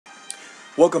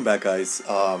Welcome back, guys.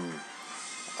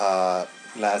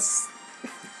 Last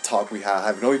talk we had, I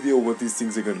have no idea what these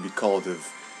things are going to be called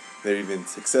if they're even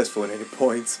successful in any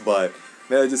points, but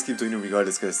maybe I just keep doing it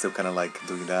regardless because I still kind of like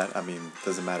doing that. I mean,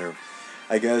 doesn't matter.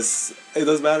 I guess it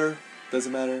does matter.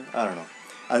 Doesn't matter. I don't know.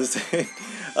 I'm just saying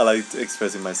I like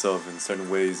expressing myself in certain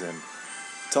ways and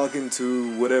talking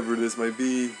to whatever this might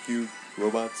be, you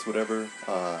robots, whatever,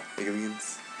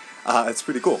 aliens. It's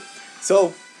pretty cool.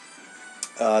 So,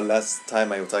 last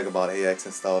time I was talking about AX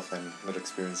and stuff and little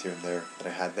experience here and there that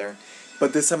I had there.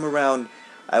 But this time around,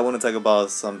 I want to talk about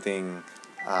something,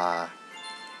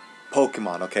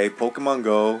 Pokemon, okay? Pokemon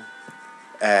Go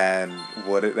and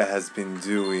what it has been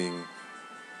doing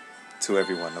to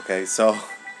everyone, okay? So,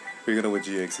 we're gonna with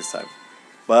GX this time.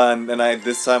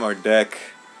 This time our deck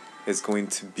is going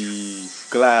to be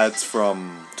Glads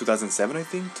from 2007, I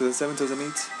think? 2007,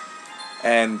 2008?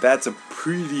 And that's a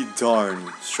pretty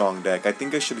darn strong deck. I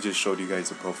think I should have just showed you guys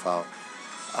the profile.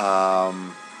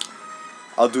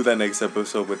 I'll do that next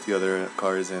episode with the other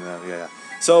cards and yeah.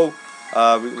 So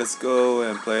let's go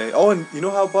and play. Oh, and you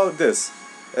know how about this?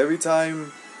 Every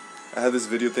time I have this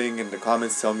video thing in the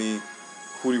comments, tell me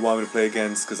who do you want me to play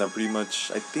against, because I'm pretty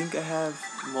much, I think I have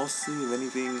mostly, if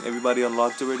anything, everybody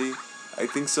unlocked already. I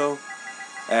think so.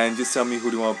 And just tell me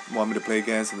who do you want me to play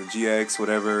against in the GX,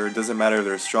 whatever. It doesn't matter if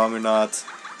they're strong or not.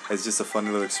 It's just a fun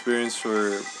little experience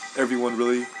for everyone,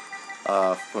 really.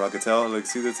 What I could tell. Like,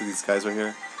 see this? These guys right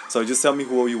here. So just tell me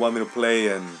who you want me to play,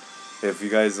 and if you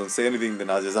guys don't say anything, then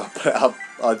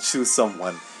I'll choose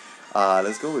someone.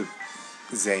 Let's go with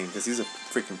Zane, because he's a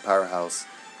freaking powerhouse.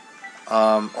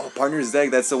 Partner's deck.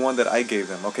 That's the one that I gave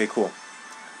them. Okay, cool.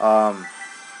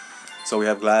 So we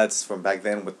have Glads from back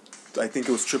then with, I think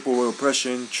it was triple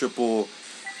oppression, triple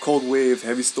cold wave,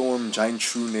 heavy storm, giant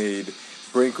trunade,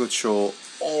 brain control,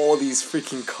 all these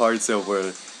freaking cards that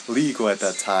were legal at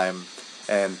that time,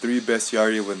 and 3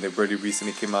 bestiaria when they very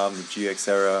recently came out in the GX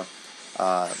era,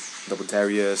 double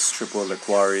Darius, triple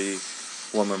Lequari,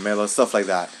 one Marmelo, stuff like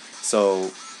that. So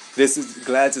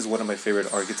Glads is one of my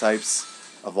favorite archetypes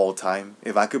of all time.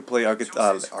 If I could play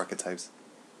archetypes,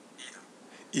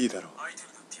 Idaro,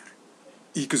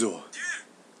 Yugioh,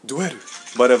 Duel.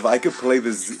 But if I could play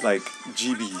this like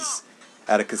GBs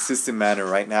at a consistent manner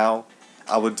right now,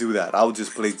 I would do that. I would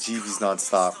just play GBs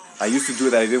nonstop. I used to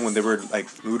do that. I did when they were like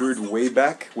neutered way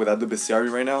back without the bestiary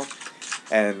right now,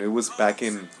 and it was back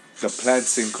in the Plant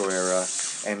Synchro era,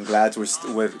 and Glads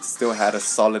still had a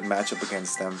solid matchup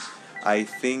against them. I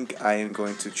think I am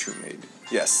going to Trunade.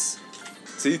 Yes.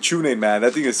 See, Trunade, man,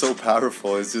 that thing is so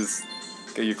powerful. It's just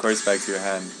get your cards back to your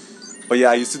hand. But yeah,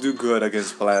 I used to do good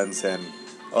against plants and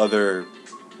other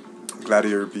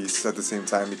gladiator beasts at the same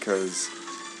time because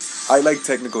I like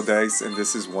technical decks, and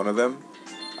this is one of them.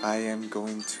 I am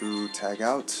going to tag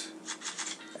out,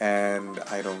 and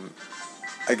I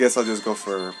guess I'll just go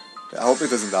for, I hope it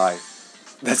doesn't die.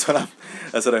 That's what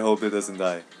I hope, it doesn't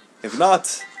die. If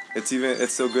not,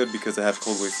 it's still good because I have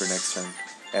Cold Wave for next turn,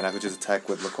 and I could just attack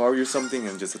with Lucario or something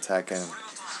and just attack and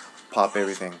pop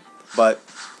everything. But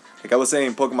like I was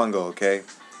saying, Pokemon Go, okay?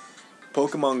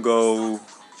 Pokemon Go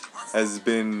has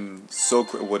been so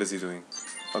what is he doing?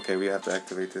 Okay, we have to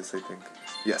activate this, I think.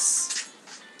 Yes.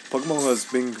 Pokemon Go has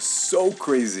been so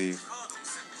crazy.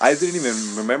 I didn't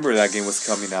even remember that game was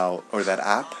coming out, or that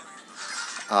app,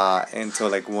 until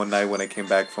like one night when I came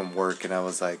back from work, and I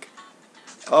was like,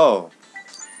 oh,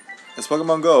 it's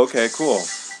Pokemon Go, okay, cool.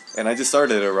 And I just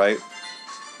started it, right?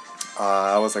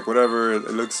 I was like, whatever,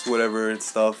 it looks whatever and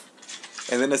stuff.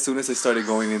 And then as soon as I started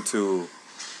going into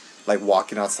like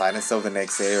walking outside and stuff the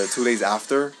next day or 2 days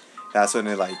after, that's when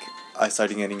I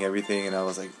started getting everything, and I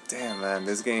was like, damn, man,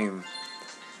 this game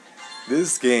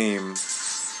is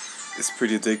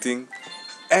pretty addicting.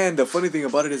 And the funny thing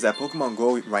about it is that Pokemon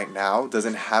Go right now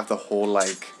doesn't have the whole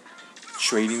like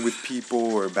trading with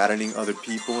people or battling other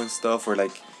people and stuff, or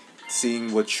like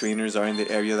seeing what trainers are in the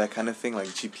area, that kind of thing, like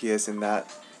GPS in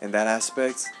that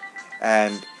aspect.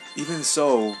 And even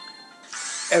so,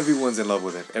 everyone's in love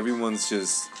with it. Everyone's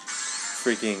just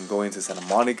freaking going to Santa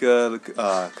Monica,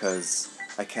 because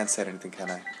I can't set anything, can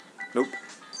I? Nope.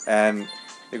 And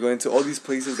they're going to all these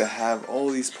places that have all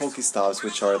these Pokestops,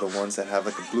 which are the ones that have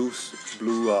like a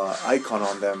blue icon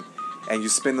on them, and you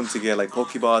spin them to get like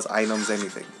Pokeballs, items,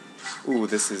 anything. Ooh,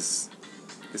 this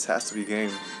has to be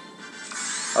game.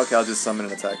 Okay, I'll just summon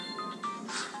an attack.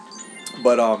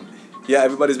 But yeah,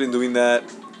 everybody's been doing that.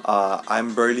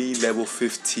 I'm barely level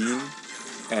 15,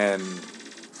 and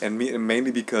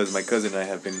mainly because my cousin and I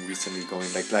have been recently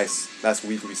going, like last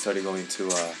week we started going to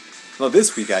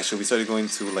this week actually we started going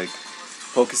to like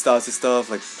Pokestops and stuff,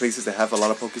 like places that have a lot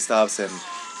of Pokestops, and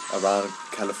around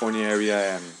California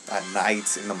area, and at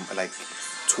night in the like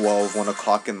 12, 1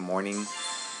 o'clock in the morning,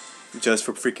 just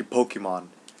for freaking Pokemon.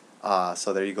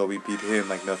 So there you go, we beat him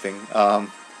like nothing.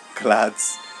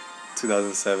 Glads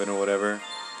 2007 or whatever.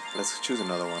 Let's choose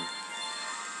another one.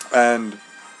 And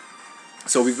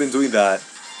so we've been doing that,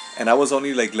 and I was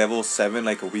only like level 7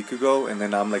 like a week ago, and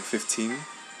then I'm like 15.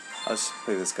 Let's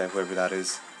play this guy, whoever that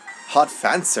is. Hot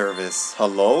fan service.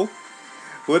 Hello?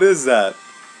 What is that?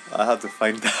 I have to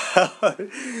find out.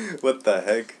 What the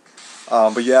heck?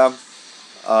 But yeah,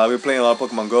 we're playing a lot of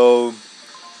Pokemon Go.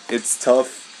 It's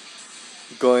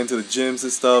tough going to the gyms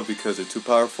and stuff because they're too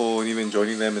powerful, and even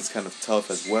joining them is kind of tough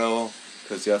as well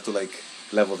because you have to like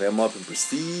level them up in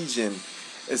prestige, and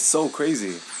it's so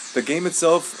crazy. The game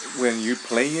itself, when you're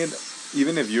playing it,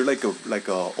 even if you're like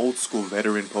a old school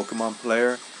veteran Pokemon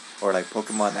player or like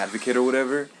Pokemon advocate or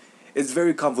whatever, it's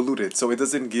very convoluted. So it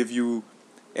doesn't give you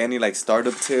any like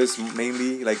startup tips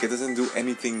mainly. Like it doesn't do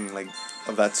anything like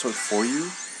of that sort for you.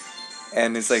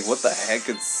 And it's like, what the heck?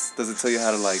 Does it tell you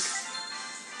how to like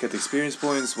get the experience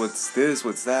points? What's this?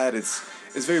 What's that? It's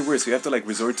very weird. So you have to like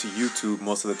resort to YouTube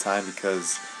most of the time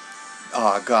because,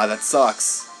 oh god, that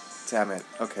sucks. Damn it.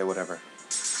 Okay, whatever.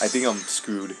 I think I'm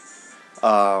screwed.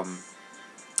 But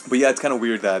yeah, it's kind of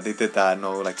weird that they did that.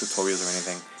 No like tutorials or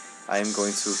anything. I am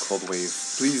going to Cold Wave.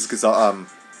 Please,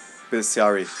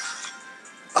 Bestiary.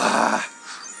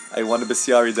 I want a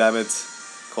Bestiary, damn it.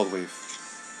 Cold Wave.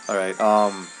 Alright,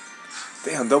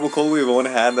 damn, double Cold Wave on one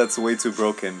hand, that's way too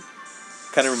broken.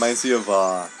 Kind of reminds me of,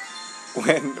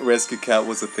 when Rescue Cat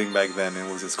was a thing back then, and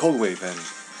it was just Cold Wave and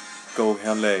go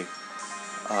Hyunlei.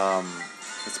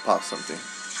 Let's pop something.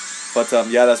 But,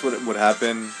 yeah, that's what would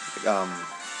happen.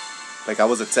 Like, I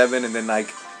was at 7, and then,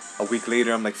 like, a week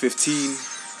later, I'm, like, 15.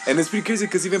 And it's pretty crazy,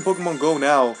 because even Pokemon Go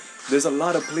now, there's a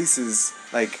lot of places,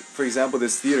 like, for example,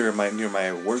 this theater near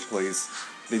my workplace,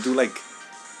 they do, like,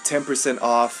 10%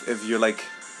 off if you're, like,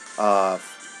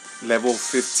 level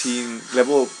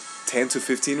 10 to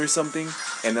 15 or something,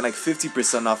 and then, like,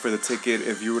 50% off for the ticket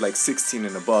if you were, like, 16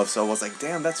 and above. So I was like,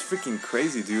 damn, that's freaking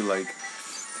crazy, dude. Like,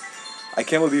 I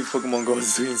can't believe Pokemon Go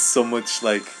is doing so much,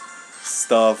 like,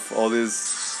 stuff, all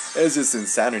this. It's just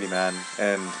insanity, man.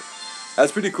 And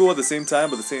that's pretty cool at the same time,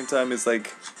 but at the same time, it's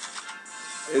like,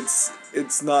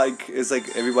 it's not like, it's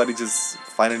like everybody just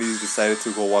finally decided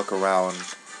to go walk around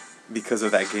because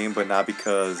of that game, but not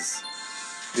because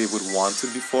they would want to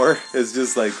before. It's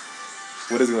just like,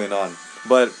 what is going on?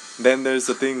 But then there's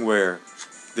a thing where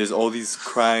there's all these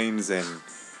crimes and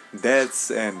deaths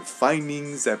and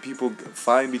findings that people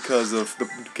find because of the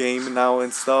game now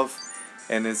and stuff,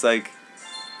 and it's like,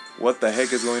 what the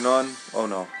heck is going on? Oh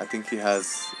no, I think he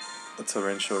has a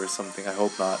torrential or something. I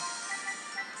hope not.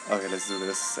 Okay, let's do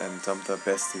this and dump the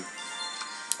bestie.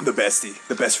 The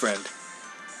best friend.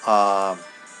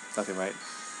 Nothing, right?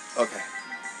 Okay.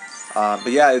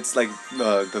 But yeah, it's like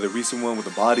the recent one with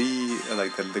the body,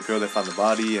 like the girl that found the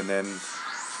body, and then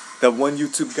that one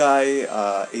YouTube guy,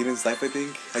 Aiden's Life, I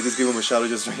think. I just gave him a shout out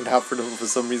just right now for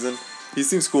some reason. He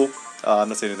seems cool. I'm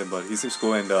not saying anything, but he seems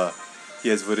cool, and he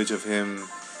has footage of him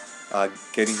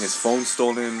getting his phone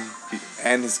stolen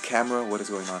and his camera. What is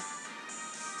going on?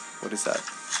 What is that?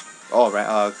 Oh,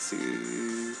 right. Let's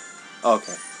see. Oh,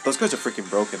 okay. Those guys are freaking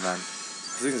broken, man.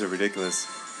 These things are ridiculous.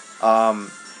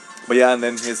 But yeah, and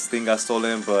then his thing got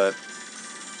stolen, but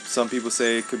some people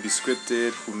say it could be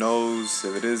scripted. Who knows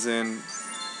if it isn't?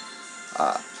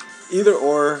 Either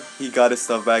or, he got his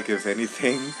stuff back, if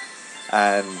anything,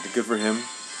 and good for him.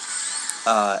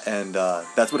 And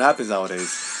that's what happens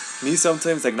nowadays. Me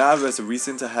sometimes, like now as a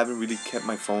recent, I haven't really kept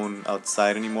my phone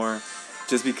outside anymore,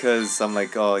 just because I'm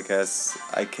like, oh, I guess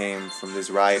I came from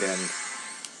this ride and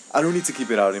I don't need to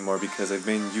keep it out anymore because I've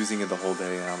been using it the whole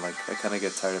day, and I'm like, I kind of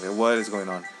get tired of it. What is going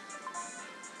on?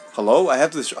 Hello? I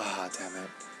have to destroy... damn it.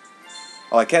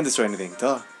 Oh, I can't destroy anything.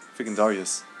 Duh. Freaking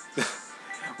Darius.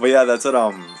 But yeah, that's what,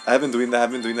 I haven't been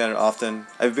doing that often.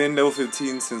 I've been level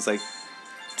 15 since, like,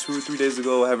 2 or 3 days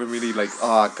ago. I haven't really, like...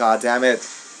 Oh, god damn it.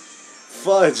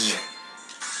 Fudge.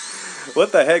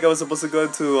 What the heck? I was supposed to go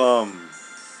to,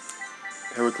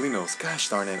 Heraclinos. Gosh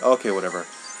darn it. Okay, whatever.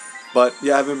 But,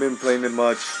 yeah, I haven't been playing it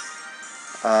much.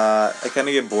 I kind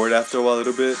of get bored after a while, a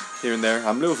little bit, here and there.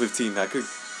 I'm level 15. I could...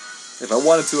 If I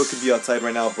wanted to, I could be outside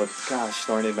right now, but gosh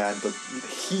darn it, man. The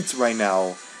heat right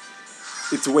now,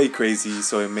 it's way crazy,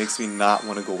 so it makes me not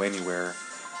want to go anywhere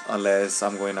unless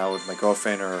I'm going out with my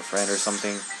girlfriend or a friend or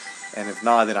something. And if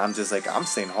not, then I'm just like, I'm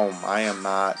staying home. I am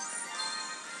not...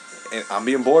 I'm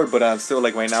being bored, but I'm still,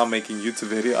 like, right now making YouTube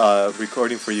video,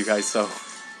 recording for you guys, so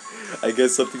I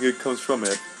guess something good comes from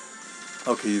it.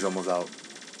 Okay, he's almost out.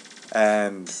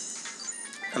 And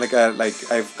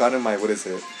I've gotten my, what is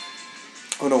it?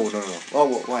 Oh no.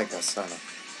 Oh well, I guess I don't know.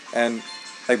 And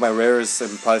like my rarest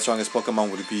and probably strongest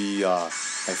Pokemon would be my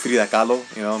Frida Kahlo.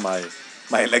 You know, my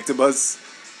Electabuzz.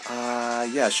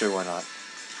 Yeah, sure, why not?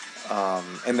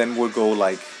 And then we'll go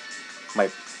like my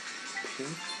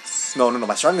no.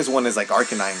 My strongest one is like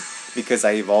Arcanine because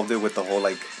I evolved it with the whole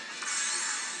like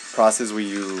process where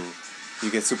you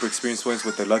get super experience points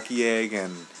with the lucky egg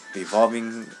and the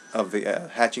evolving of the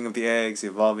hatching of the eggs, the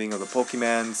evolving of the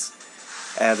Pokemons.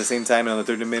 And at the same time, in the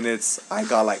 30 minutes, I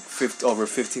got like over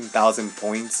 15,000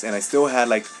 points, and I still had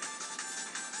like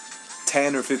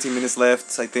 10 or 15 minutes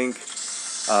left, I think.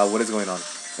 What is going on?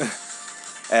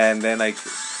 And then like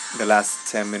the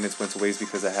last 10 minutes went to waste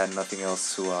because I had nothing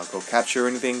else to go capture or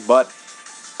anything. But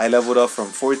I leveled up from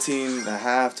 14 and a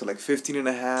half to like 15 and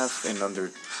a half in under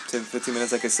 10, 15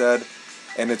 minutes, like I said.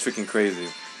 And it's freaking crazy.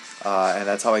 And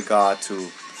that's how I got to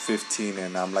 15,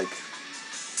 and I'm like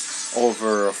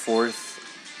over a fourth,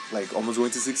 like almost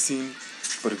going to 16.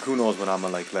 But who knows when I'm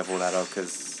gonna like level that up,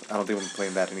 because I don't think I'm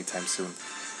playing that anytime soon.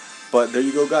 But there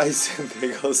you go, guys.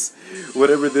 There goes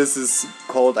whatever this is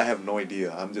called. I have no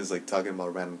idea. I'm just like talking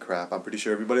about random crap. I'm pretty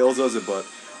sure everybody else does it, but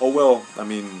oh well. I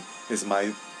mean, it's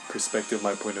my perspective,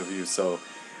 my point of view. So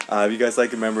if you guys like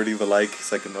it, remember to leave a like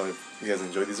so I can know if you guys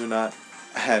enjoy these or not.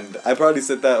 And I probably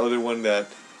said that other one that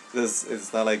this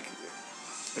it's not like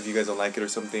if you guys don't like it or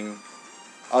something.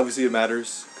 Obviously, it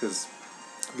matters because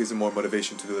it gives you more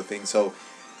motivation to do the thing. So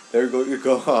there you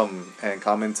go. And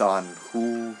comment on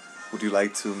who would you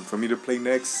like for me to play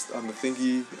next on the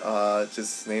thingy.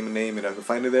 Just name a name, and if I can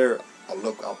find it there,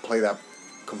 I'll play that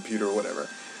computer or whatever.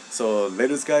 So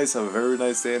laters, guys. Have a very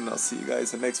nice day, and I'll see you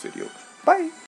guys in the next video. Bye.